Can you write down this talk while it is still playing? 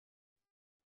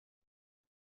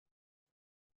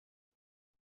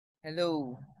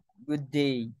Hello, good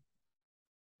day.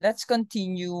 Let's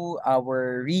continue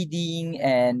our reading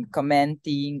and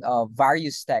commenting of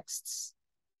various texts.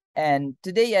 And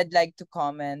today I'd like to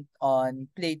comment on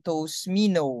Plato's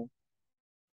Meno,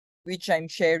 which I'm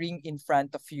sharing in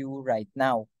front of you right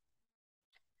now.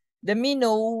 The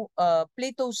Meno,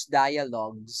 Plato's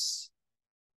dialogues,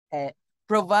 uh,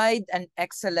 provide an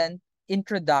excellent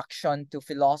introduction to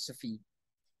philosophy.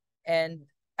 And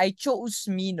I chose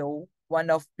Meno, one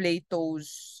of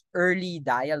Plato's early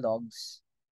dialogues,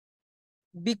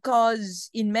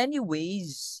 because in many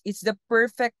ways, it's the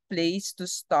perfect place to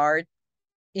start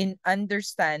in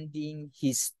understanding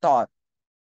his thought.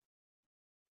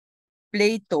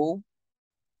 Plato,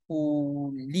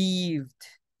 who lived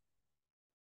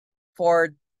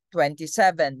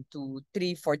 427 to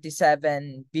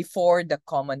 347 before the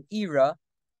Common Era,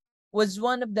 was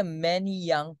one of the many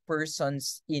young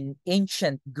persons in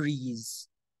ancient Greece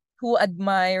who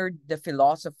admired the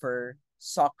philosopher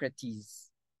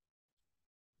Socrates.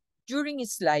 During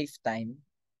his lifetime,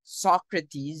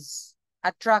 Socrates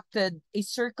attracted a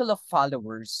circle of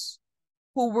followers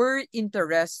who were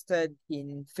interested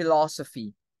in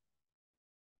philosophy.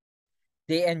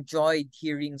 They enjoyed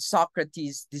hearing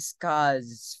Socrates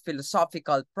discuss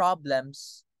philosophical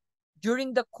problems,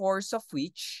 during the course of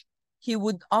which he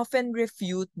would often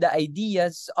refute the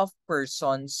ideas of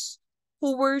persons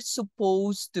who were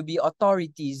supposed to be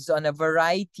authorities on a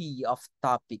variety of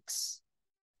topics.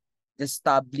 The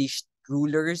established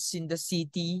rulers in the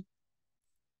city,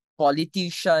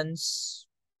 politicians,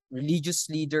 religious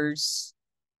leaders,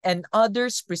 and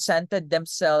others presented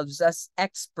themselves as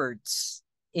experts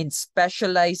in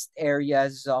specialized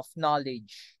areas of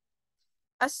knowledge.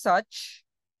 As such,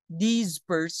 these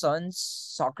persons,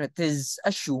 Socrates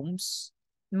assumes,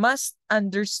 must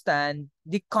understand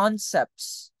the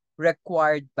concepts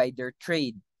required by their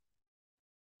trade.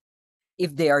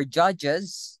 If they are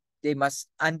judges, they must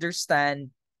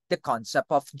understand the concept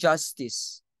of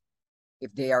justice.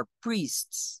 If they are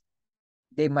priests,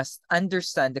 they must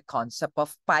understand the concept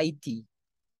of piety.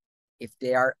 If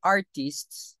they are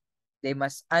artists, they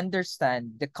must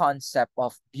understand the concept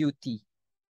of beauty.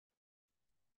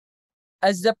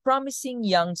 As the promising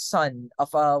young son of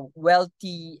a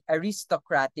wealthy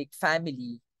aristocratic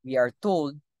family, we are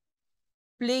told,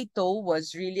 Plato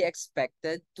was really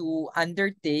expected to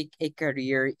undertake a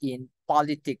career in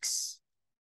politics.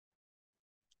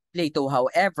 Plato,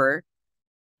 however,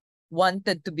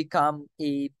 wanted to become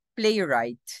a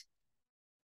playwright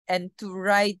and to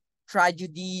write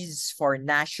tragedies for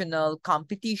national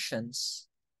competitions.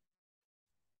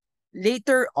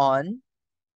 Later on,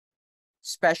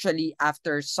 especially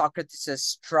after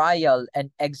Socrates' trial and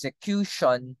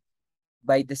execution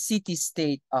by the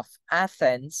city-state of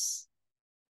Athens,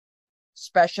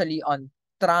 especially on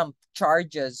Trump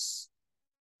charges,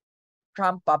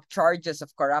 trump-up charges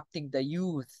of corrupting the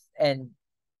youth and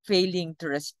failing to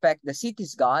respect the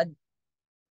city's god,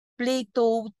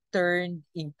 Plato turned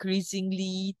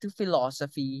increasingly to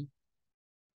philosophy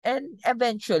and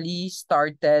eventually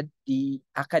started the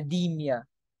academia.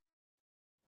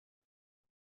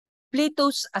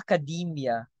 Plato's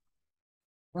academia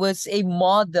was a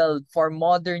model for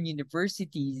modern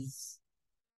universities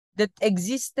that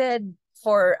existed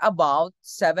for about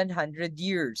 700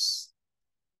 years,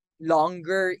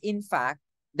 longer, in fact,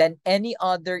 than any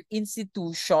other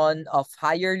institution of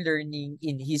higher learning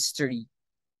in history,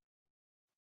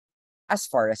 as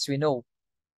far as we know.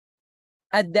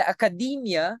 At the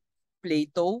academia,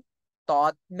 Plato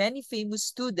taught many famous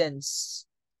students,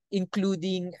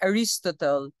 including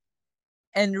Aristotle,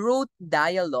 and wrote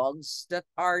dialogues that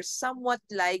are somewhat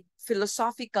like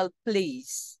philosophical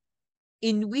plays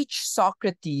in which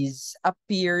Socrates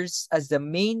appears as the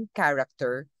main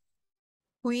character,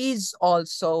 who is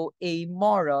also a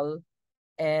moral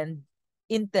and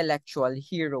intellectual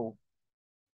hero.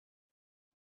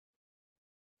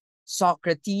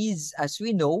 Socrates, as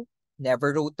we know,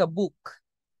 never wrote a book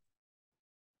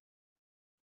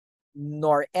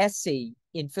nor essay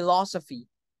in philosophy,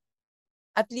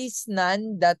 at least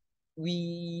none that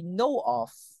we know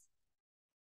of.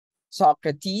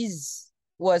 Socrates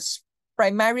was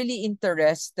primarily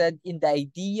interested in the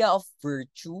idea of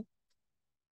virtue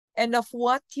and of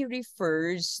what he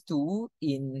refers to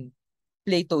in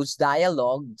Plato's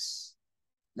dialogues,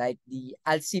 like the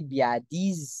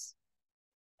Alcibiades,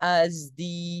 as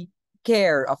the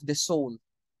care of the soul.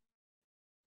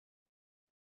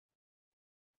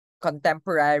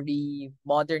 Contemporary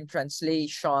modern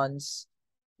translations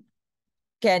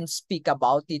can speak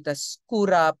about it as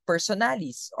cura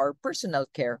personalis or personal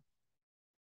care.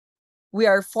 We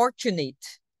are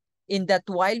fortunate in that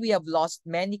while we have lost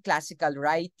many classical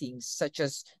writings, such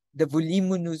as the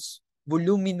voluminous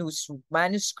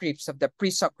manuscripts of the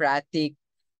pre-Socratic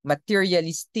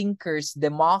materialist thinkers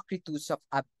Democritus of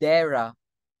Abdera,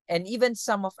 and even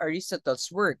some of Aristotle's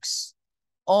works,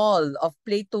 all of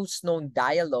Plato's known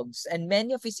dialogues and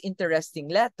many of his interesting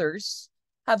letters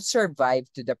have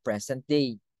survived to the present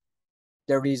day.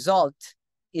 The result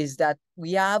is that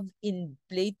we have in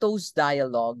Plato's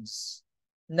dialogues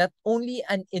not only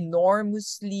an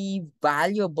enormously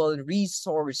valuable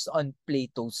resource on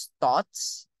Plato's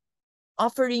thoughts,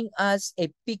 offering us a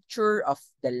picture of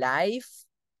the life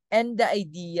and the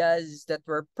ideas that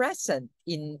were present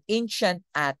in ancient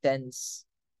Athens,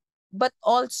 but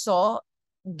also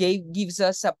gives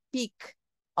us a peek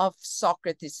of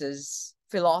Socrates'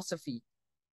 philosophy.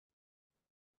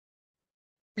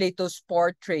 Plato's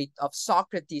portrait of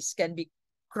Socrates can be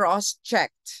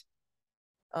cross-checked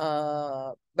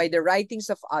by the writings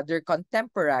of other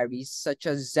contemporaries such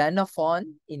as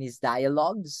Xenophon in his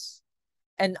dialogues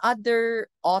and other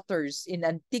authors in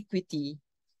antiquity,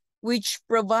 which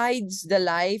provides the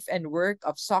life and work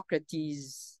of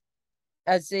Socrates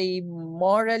as a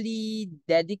morally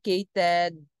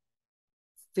dedicated,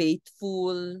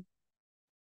 faithful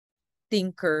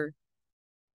thinker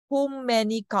whom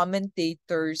many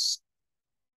commentators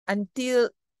until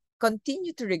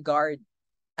continue to regard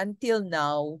until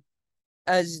now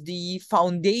as the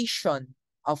foundation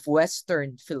of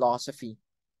Western philosophy.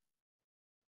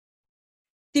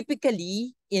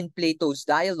 Typically, in Plato's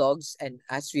dialogues, and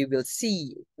as we will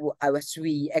see as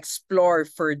we explore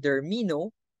further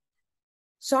Meno,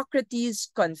 Socrates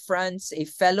confronts a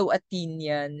fellow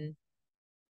Athenian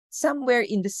somewhere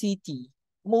in the city,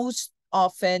 most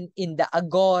often in the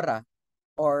agora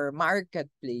or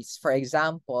marketplace, for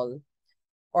example,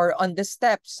 or on the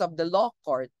steps of the law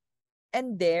court,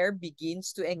 and there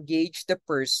begins to engage the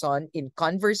person in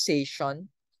conversation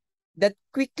that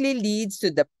quickly leads to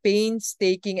the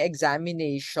painstaking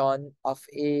examination of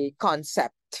a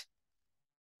concept.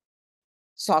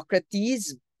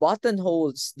 Socrates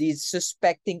buttonholes these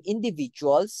suspecting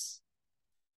individuals,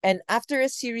 and after a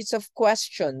series of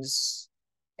questions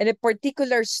and a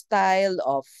particular style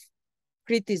of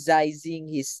criticizing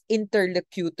his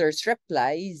interlocutor's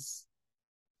replies,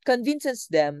 convinces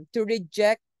them to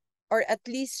reject or at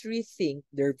least rethink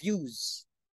their views.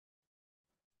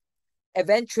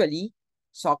 Eventually,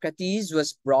 Socrates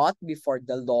was brought before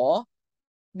the law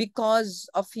because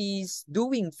of his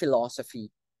doing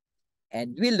philosophy,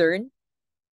 and we learn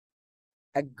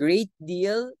a great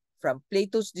deal from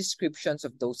Plato's descriptions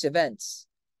of those events.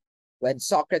 When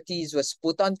Socrates was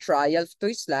put on trial to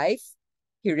his life,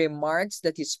 he remarks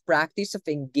that his practice of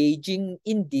engaging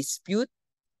in dispute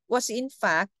was in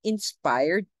fact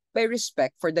inspired by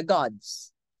respect for the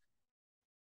gods.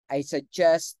 I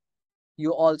suggest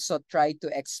you also try to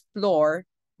explore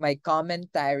my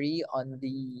commentary on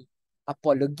the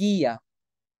Apologia.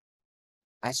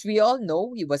 As we all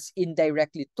know, he was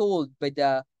indirectly told by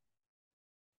the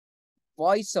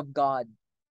voice of God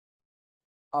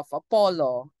of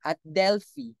Apollo at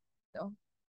Delphi, no?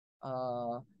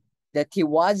 That he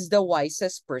was the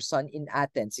wisest person in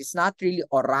Athens. It's not really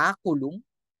oraculum.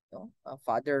 No?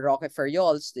 Father Roque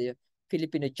Ferriols, the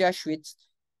Filipino Jesuits,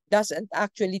 doesn't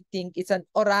actually think it's an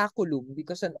oraculum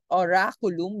because an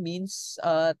oraculum means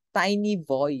tiny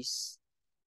voice.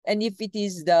 And if it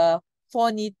is the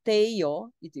phoniteo,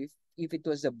 if it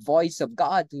was the voice of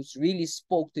God who's really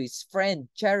spoke to his friend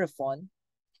Cherephon,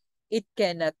 it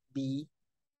cannot be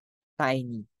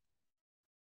tiny.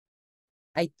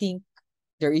 I think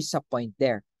there is a point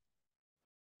there.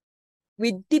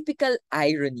 With typical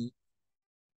irony,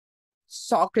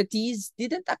 Socrates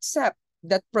didn't accept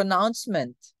that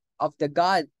pronouncement of the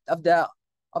God of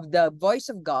the voice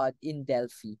of God in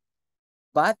Delphi,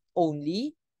 but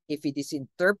only if it is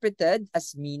interpreted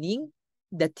as meaning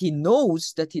that he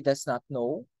knows that he does not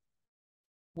know,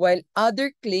 while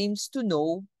other claims to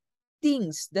know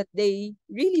things that they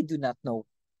really do not know.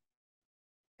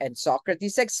 And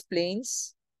Socrates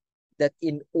explains that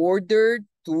in order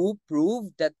to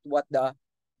prove that what the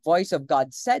voice of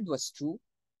God said was true,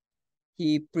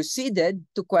 he proceeded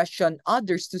to question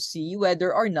others to see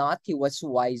whether or not he was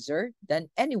wiser than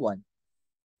anyone.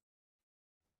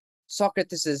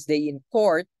 Socrates' day in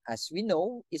court, as we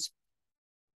know, is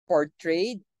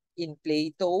portrayed in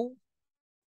Plato's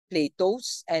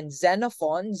and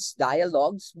Xenophon's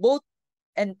dialogues, both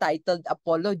entitled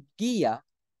Apologia,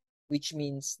 which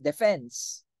means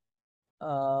defense.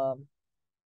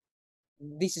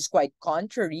 This is quite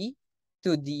contrary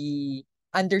to the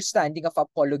understanding of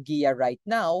apologia right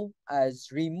now as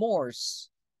remorse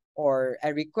or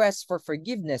a request for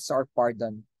forgiveness or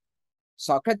pardon.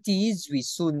 Socrates, we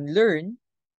soon learn,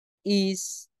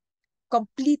 is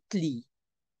completely,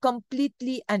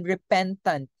 completely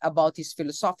unrepentant about his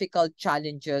philosophical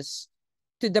challenges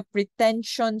to the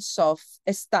pretensions of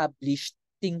established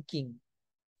thinking.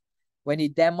 When he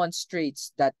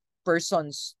demonstrates that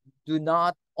persons do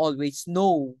not always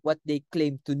know what they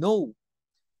claim to know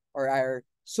or are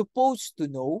supposed to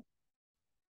know,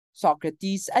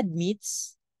 Socrates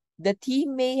admits that he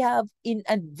may have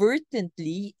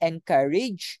inadvertently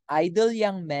encouraged idle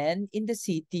young men in the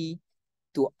city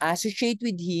to associate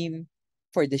with him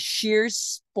for the sheer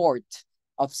sport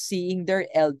of seeing their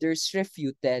elders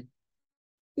refuted,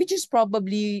 which is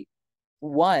probably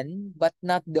one, but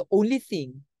not the only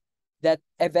thing that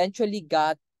eventually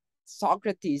got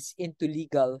Socrates into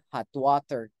legal hot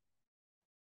water,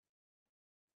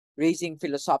 raising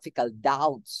philosophical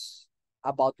doubts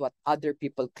about what other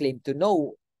people claim to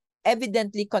know,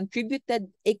 evidently contributed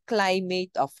a climate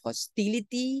of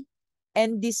hostility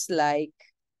and dislike,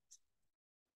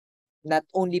 not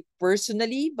only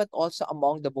personally, but also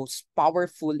among the most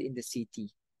powerful in the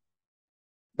city.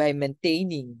 By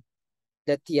maintaining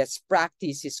that he has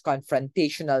practiced his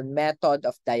confrontational method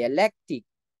of dialectic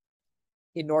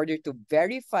in order to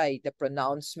verify the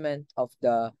pronouncement of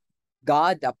the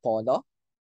god Apollo,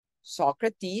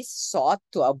 Socrates sought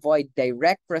to avoid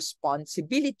direct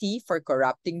responsibility for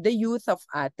corrupting the youth of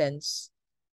Athens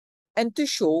and to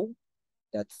show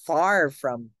that far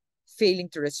from failing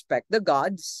to respect the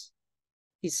gods,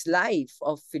 his life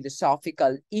of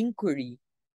philosophical inquiry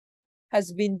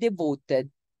has been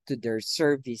devoted to their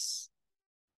service.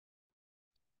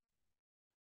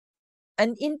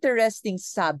 An interesting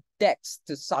subtext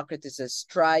to Socrates'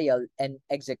 trial and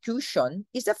execution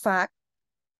is the fact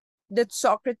that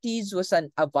Socrates was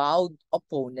an avowed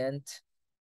opponent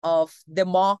of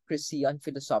democracy on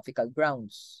philosophical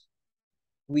grounds.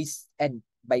 And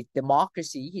by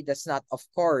democracy, he does not, of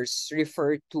course,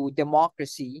 refer to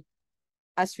democracy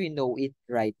as we know it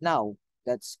right now.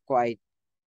 That's quite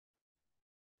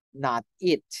not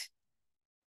it.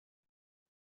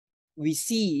 We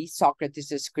see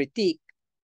Socrates' critique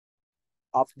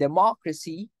of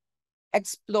democracy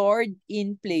explored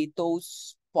in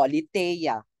Plato's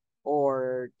Politeia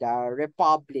or the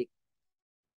Republic.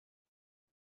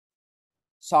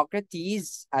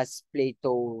 Socrates, as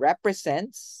Plato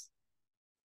represents,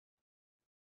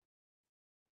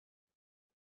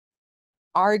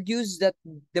 argues that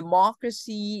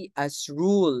democracy as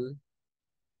rule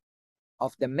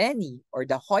of the many or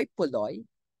the hoi polloi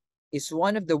is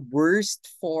one of the worst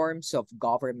forms of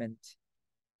government.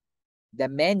 The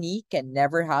many can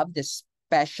never have the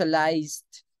specialized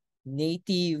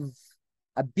native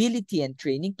ability and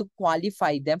training to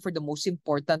qualify them for the most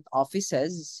important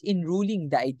offices in ruling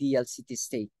the ideal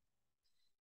city-state.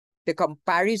 The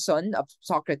comparison of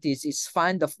Socrates is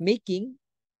fond of making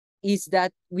is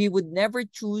that we would never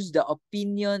choose the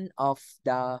opinion of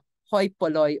the hoi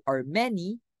polloi or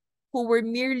many who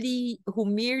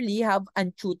merely have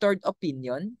untutored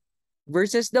opinion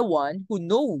versus the one who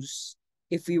knows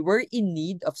if we were in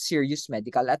need of serious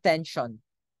medical attention.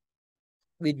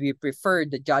 Would we prefer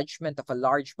the judgment of a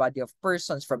large body of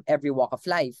persons from every walk of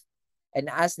life and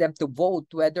ask them to vote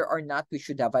whether or not we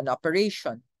should have an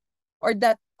operation, or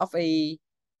that of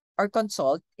or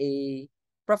consult a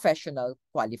professional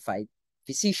qualified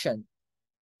physician?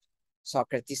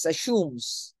 Socrates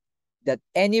assumes that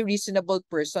any reasonable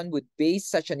person would base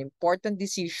such an important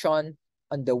decision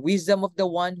on the wisdom of the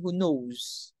one who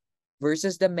knows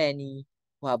versus the many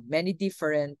who have many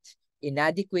different,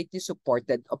 inadequately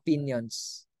supported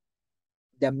opinions.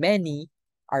 The many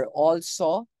are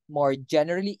also more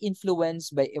generally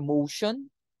influenced by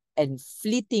emotion and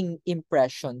fleeting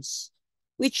impressions,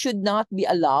 which should not be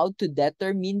allowed to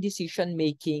determine decision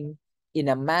making in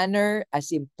a manner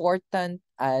as important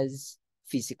as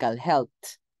physical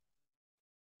health.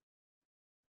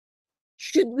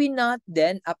 Should we not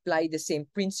then apply the same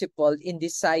principle in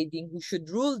deciding who should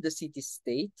rule the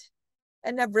city-state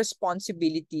and have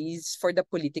responsibilities for the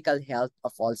political health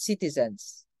of all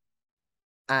citizens?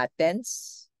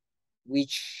 Athens,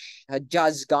 which had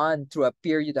just gone through a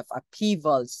period of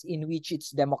upheavals in which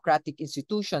its democratic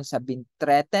institutions have been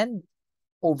threatened,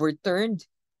 overturned,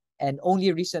 and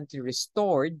only recently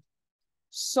restored,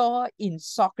 saw in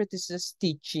Socrates'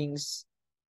 teachings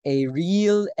a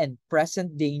real and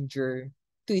present danger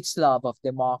to its love of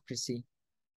democracy.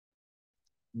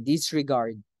 In this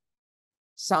regard,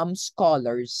 some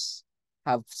scholars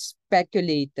have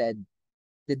speculated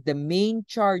that the main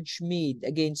charge made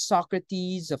against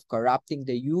Socrates of corrupting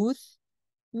the youth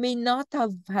may not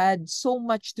have had so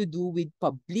much to do with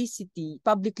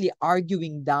publicly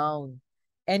arguing down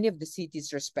any of the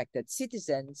city's respected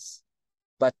citizens,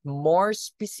 but more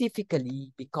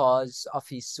specifically because of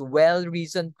his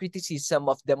well-reasoned criticism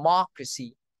of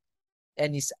democracy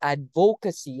and his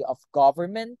advocacy of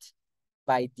government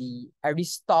by the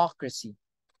aristocracy.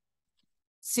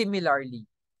 Similarly,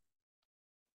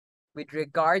 with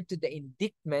regard to the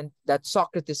indictment that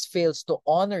Socrates fails to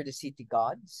honor the city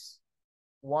gods,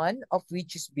 one of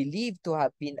which is believed to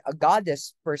have been a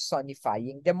goddess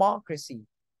personifying democracy.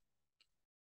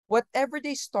 Whatever the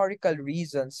historical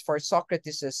reasons for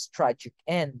Socrates' tragic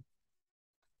end,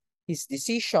 his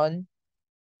decision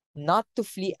not to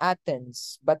flee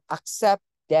Athens but accept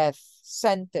death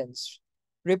sentence,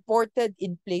 reported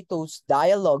in Plato's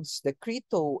dialogues, the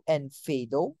Crito and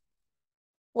Phaedo,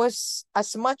 was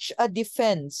as much a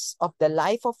defense of the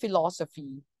life of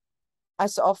philosophy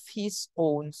as of his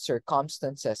own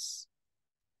circumstances.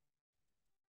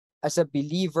 As a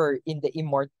believer in the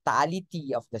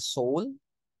immortality of the soul,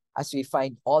 as we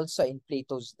find also in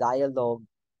Plato's dialogue,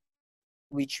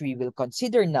 which we will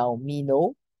consider now,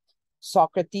 Meno,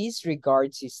 Socrates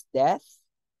regards his death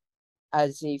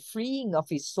as a freeing of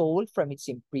his soul from its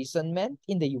imprisonment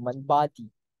in the human body.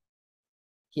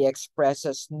 He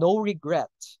expresses no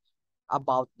regret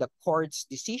about the court's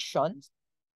decision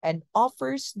and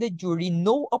offers the jury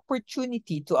no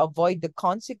opportunity to avoid the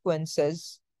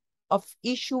consequences of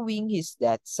issuing his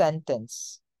death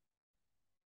sentence.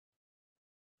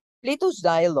 Plato's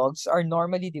dialogues are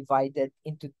normally divided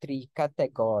into three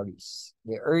categories: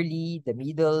 the early, the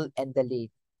middle, and the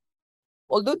late.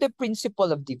 Although the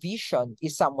principle of division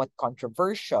is somewhat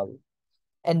controversial,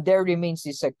 and there remains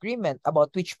disagreement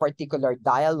about which particular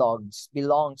dialogues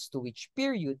belongs to which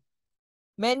period,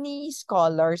 many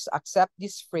scholars accept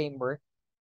this framework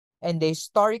and the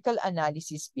historical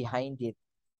analysis behind it.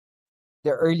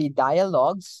 The early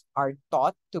dialogues are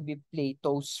thought to be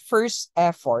Plato's first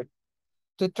effort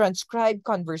to transcribe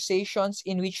conversations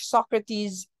in which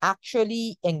Socrates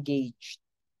actually engaged.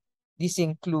 This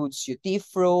includes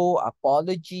Euthyphro,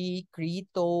 Apology,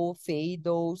 Crito,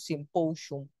 Phaedo,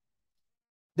 Symposium.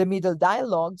 The middle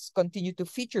dialogues continue to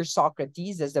feature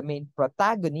Socrates as the main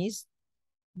protagonist,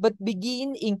 but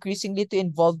begin increasingly to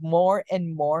involve more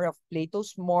and more of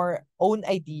Plato's more own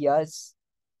ideas,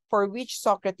 for which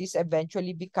Socrates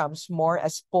eventually becomes more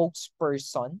a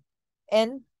spokesperson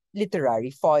and literary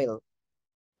foil.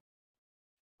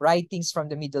 Writings from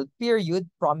the middle period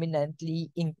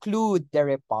prominently include the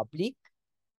Republic,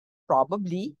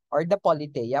 probably, or the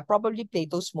Politeia, probably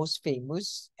Plato's most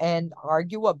famous and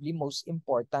arguably most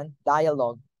important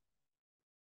dialogue.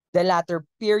 The latter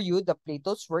period of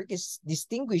Plato's work is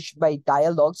distinguished by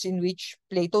dialogues in which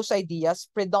Plato's ideas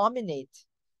predominate,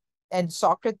 and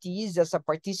Socrates as a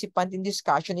participant in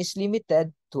discussion is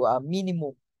limited to a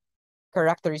minimum.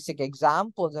 Characteristic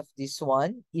examples of this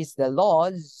one is the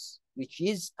Laws, which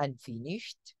is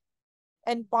unfinished,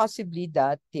 and possibly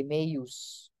the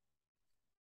Timaeus.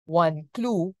 One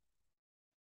clue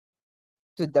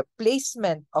to the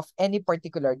placement of any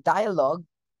particular dialogue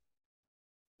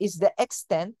is the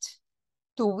extent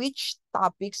to which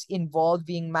topics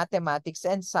involving mathematics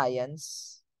and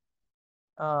science,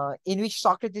 in which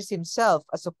Socrates himself,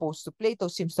 as opposed to Plato,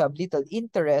 seems to have little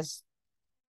interest,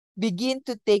 begin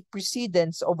to take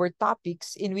precedence over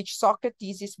topics in which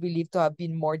Socrates is believed to have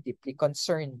been more deeply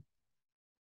concerned.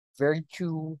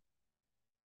 Virtue,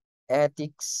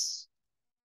 ethics,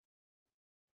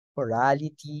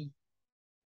 morality,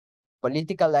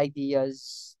 political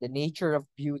ideas, the nature of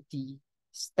beauty,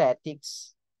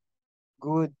 aesthetics,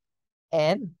 good,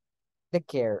 and the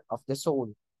care of the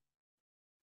soul.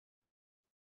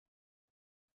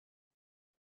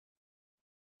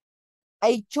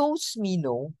 I chose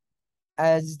Meno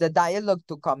as the dialogue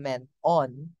to comment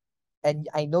on, and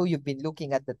I know you've been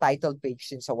looking at the title page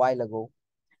since a while ago,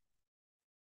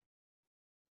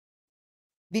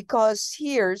 because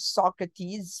here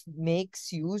Socrates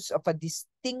makes use of a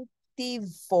distinctive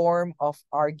form of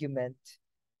argument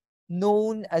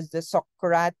known as the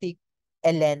Socratic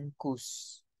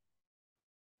Elenchus.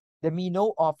 The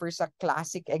Meno offers a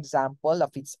classic example of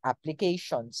its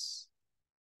applications.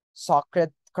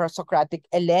 Socratic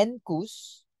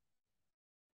Elenchus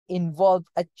involve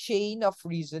a chain of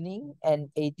reasoning and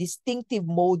a distinctive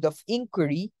mode of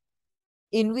inquiry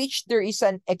in which there is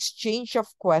an exchange of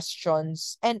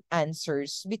questions and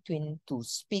answers between two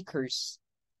speakers.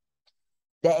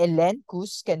 The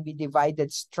Elenchus can be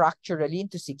divided structurally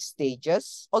into 6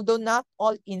 stages, although not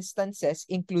all instances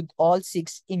include all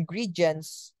 6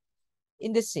 ingredients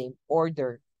in the same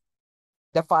order.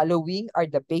 The following are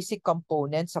the basic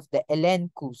components of the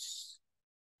Elenchus.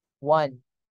 1.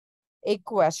 A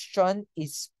question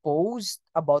is posed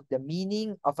about the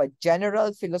meaning of a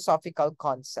general philosophical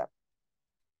concept.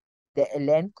 The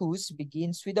Elenchus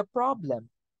begins with a problem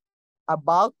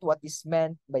about what is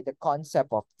meant by the concept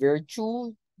of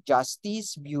virtue,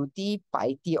 justice, beauty,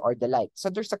 piety, or the like. So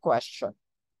there's a question.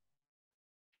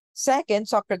 Second,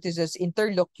 Socrates'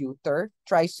 interlocutor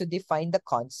tries to define the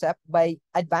concept by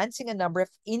advancing a number of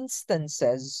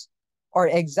instances or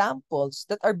examples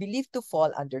that are believed to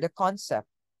fall under the concept.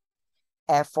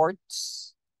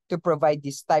 Efforts to provide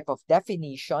this type of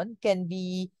definition can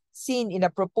be seen in a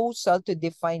proposal to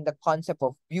define the concept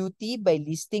of beauty by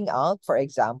listing out, for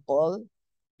example,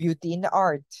 beauty in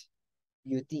art,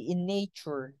 beauty in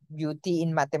nature, beauty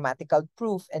in mathematical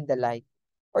proof, and the like.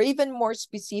 Or even more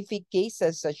specific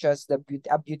cases such as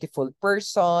a beautiful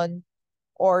person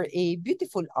or a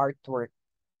beautiful artwork.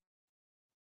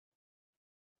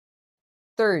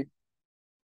 Third,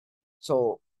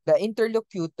 so the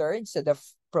interlocutor, instead of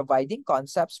providing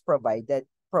concepts,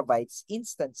 provides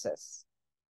instances.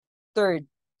 Third,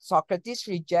 Socrates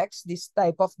rejects this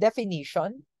type of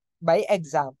definition by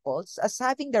examples as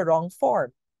having the wrong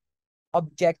form,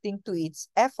 objecting to its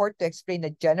effort to explain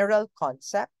a general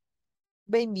concept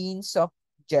by means of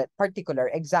particular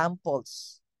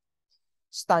examples.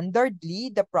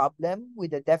 Standardly, the problem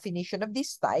with the definition of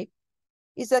this type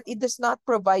is that it does not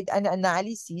provide an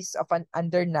analysis of an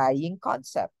underlying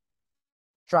concept.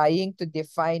 Trying to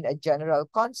define a general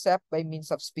concept by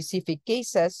means of specific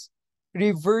cases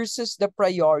reverses the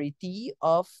priority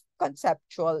of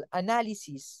conceptual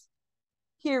analysis.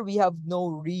 Here we have no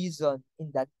reason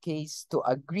in that case to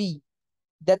agree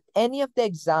that any of the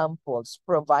examples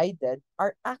provided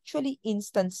are actually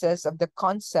instances of the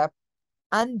concept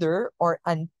under or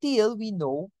until we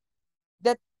know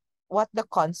that what the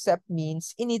concept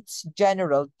means in its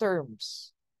general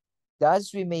terms.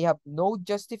 Thus, we may have no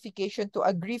justification to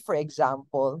agree, for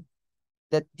example,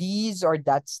 that these or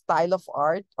that style of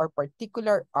art or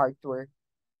particular artwork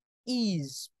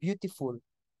is beautiful.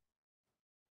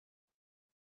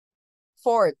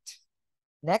 Fourth,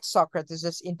 next,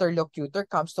 Socrates' interlocutor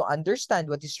comes to understand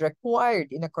what is required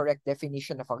in a correct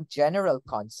definition of a general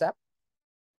concept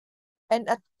and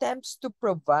attempts to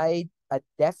provide a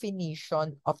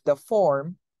definition of the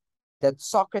form that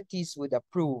Socrates would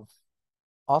approve,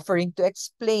 offering to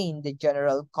explain the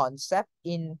general concept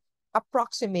in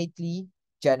approximately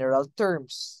general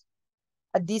terms.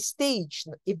 At this stage,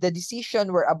 if the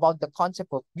decision were about the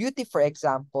concept of beauty, for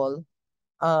example,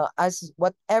 as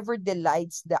whatever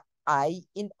delights the eye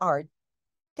in art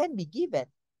can be given,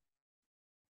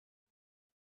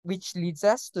 which leads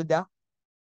us to the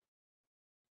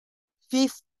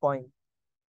fifth point.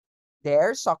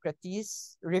 There,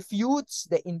 Socrates refutes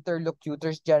the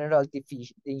interlocutor's general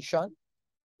definition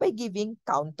by giving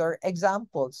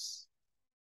counter-examples.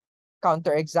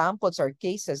 Counter-examples are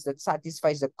cases that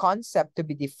satisfies the concept to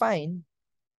be defined,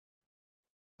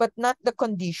 but not the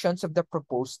conditions of the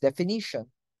proposed definition,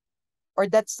 or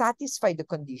that satisfy the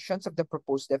conditions of the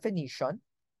proposed definition,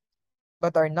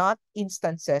 but are not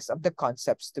instances of the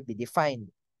concepts to be defined.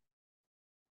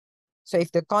 So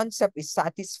if the concept is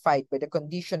satisfied by the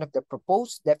condition of the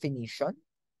proposed definition,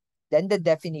 then the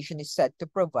definition is said to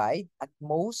provide at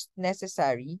most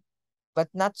necessary but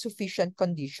not sufficient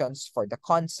conditions for the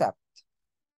concept.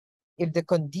 If the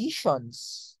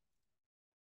conditions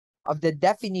of the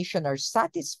definition are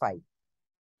satisfied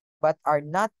but are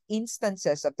not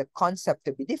instances of the concept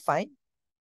to be defined,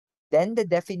 then the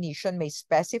definition may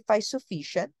specify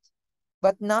sufficient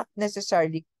but not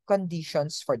necessarily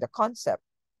conditions for the concept.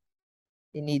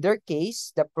 In either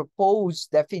case, the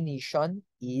proposed definition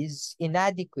is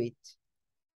inadequate,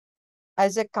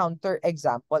 as a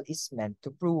counterexample is meant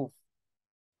to prove.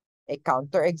 A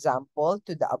counterexample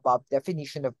to the above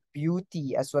definition of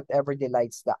beauty as whatever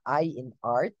delights the eye in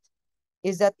art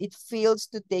is that it fails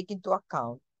to take into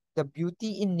account the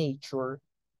beauty in nature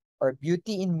or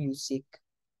beauty in music,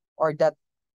 or that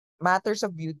matters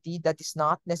of beauty that is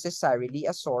not necessarily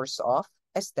a source of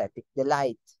aesthetic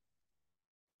delight.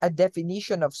 A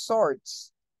definition of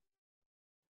sorts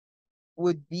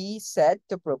would be said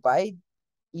to provide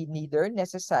neither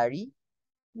necessary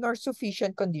nor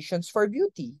sufficient conditions for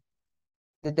beauty.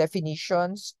 The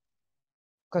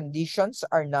conditions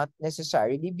are not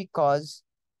necessarily because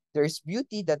there's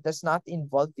beauty that does not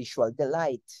involve visual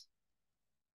delight.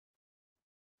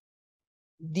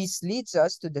 This leads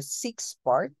us to the sixth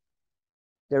part,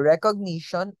 the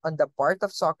recognition on the part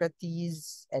of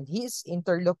Socrates and his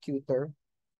interlocutor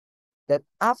that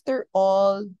after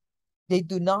all, they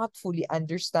do not fully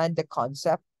understand the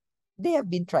concept they have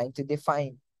been trying to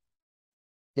define.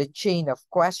 The chain of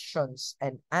questions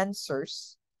and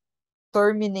answers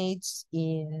terminates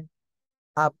in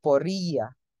aporia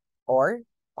or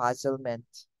puzzlement.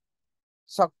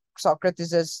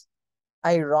 Socrates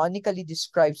ironically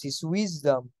describes his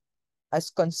wisdom as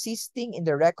consisting in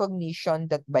the recognition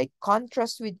that by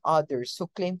contrast with others who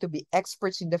claim to be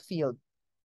experts in the field,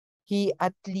 he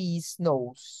at least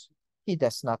knows he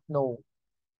does not know.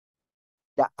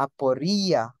 The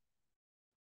aporia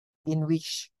in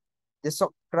which the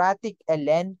Socratic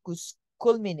Elenchus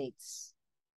culminates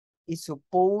is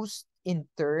supposed in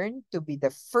turn to be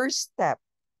the first step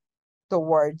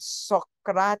towards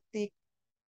Socratic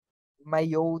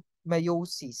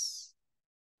meiosis,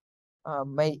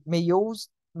 meiotic,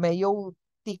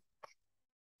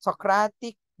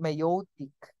 Socratic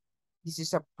meiotic. This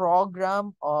is a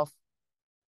program of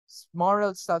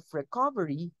moral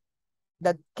self-recovery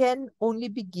that can only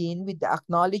begin with the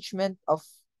acknowledgement of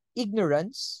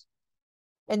ignorance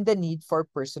and the need for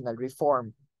personal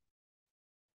reform.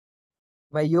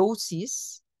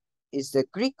 Meiosis is the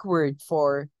Greek word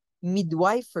for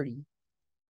midwifery,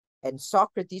 and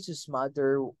Socrates, whose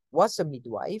mother was a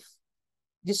midwife,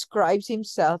 describes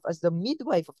himself as the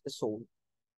midwife of the soul,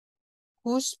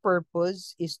 whose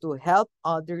purpose is to help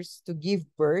others to give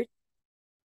birth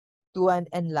to an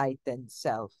enlightened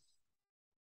self.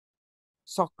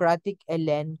 Socratic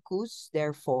Elenchus,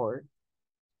 therefore,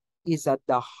 is at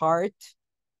the heart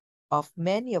of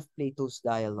many of Plato's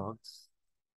dialogues.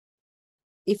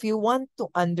 If you want to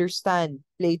understand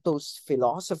Plato's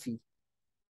philosophy,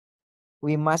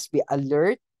 we must be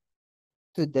alert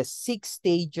to the 6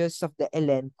 stages of the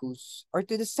Elenchus, or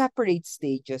to the separate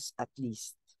stages at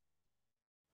least,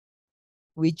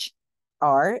 which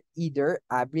are either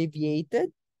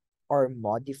abbreviated or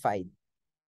modified.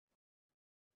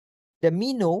 The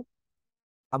Meno,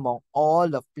 among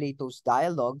all of Plato's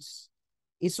dialogues,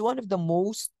 is one of the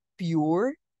most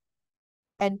pure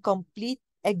and complete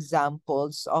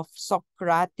examples of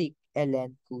Socratic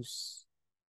Elenchus.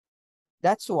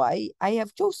 That's why I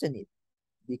have chosen it,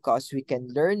 because we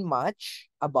can learn much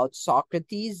about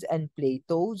Socrates and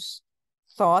Plato's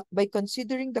thought by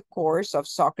considering the course of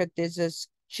Socrates'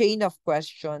 chain of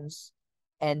questions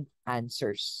and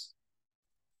answers.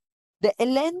 The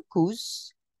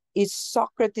Elenchus is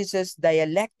Socrates'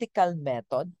 dialectical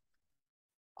method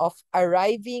of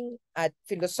arriving at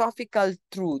philosophical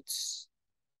truths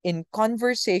in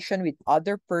conversation with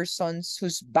other persons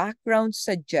whose background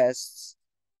suggests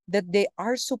that they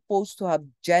are supposed to have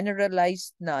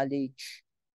generalized knowledge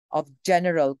of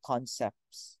general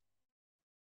concepts.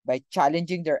 By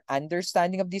challenging their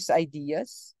understanding of these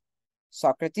ideas,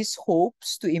 Socrates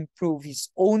hopes to improve his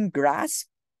own grasp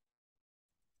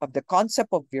of the concept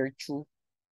of virtue,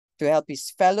 to help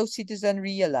his fellow citizen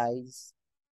realize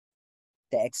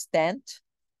the extent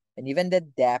and even the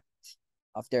depth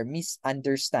of their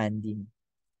misunderstanding,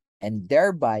 and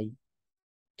thereby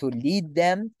to lead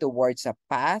them towards a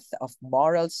path of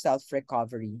moral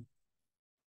self-recovery,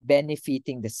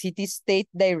 benefiting the city-state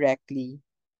directly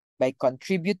by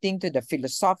contributing to the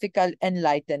philosophical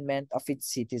enlightenment of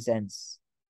its citizens.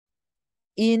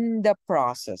 In the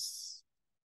process,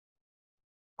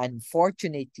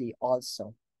 unfortunately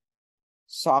also,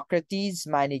 Socrates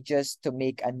manages to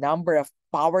make a number of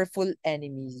powerful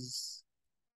enemies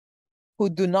who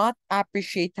do not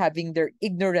appreciate having their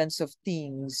ignorance of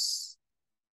things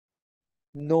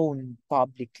known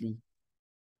publicly.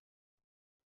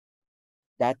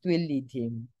 That will lead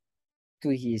him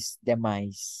to his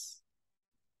demise.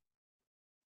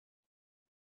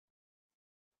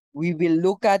 We will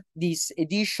look at this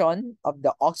edition of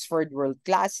the Oxford World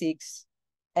Classics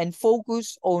and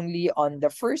focus only on the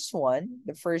first one,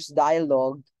 the first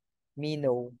dialogue,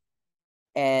 Meno.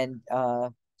 And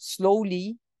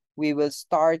slowly, we will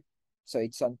start, so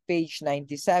it's on page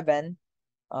 97.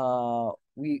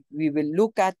 We will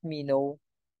look at Meno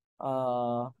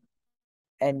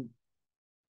and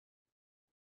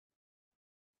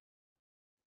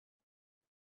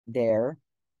there.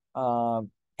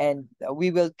 And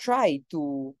we will try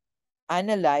to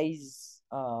analyze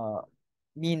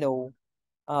Meno.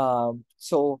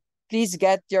 So please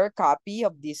get your copy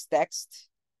of this text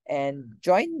and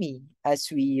join me as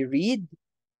we read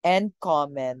and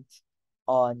comment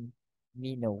on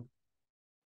Meno.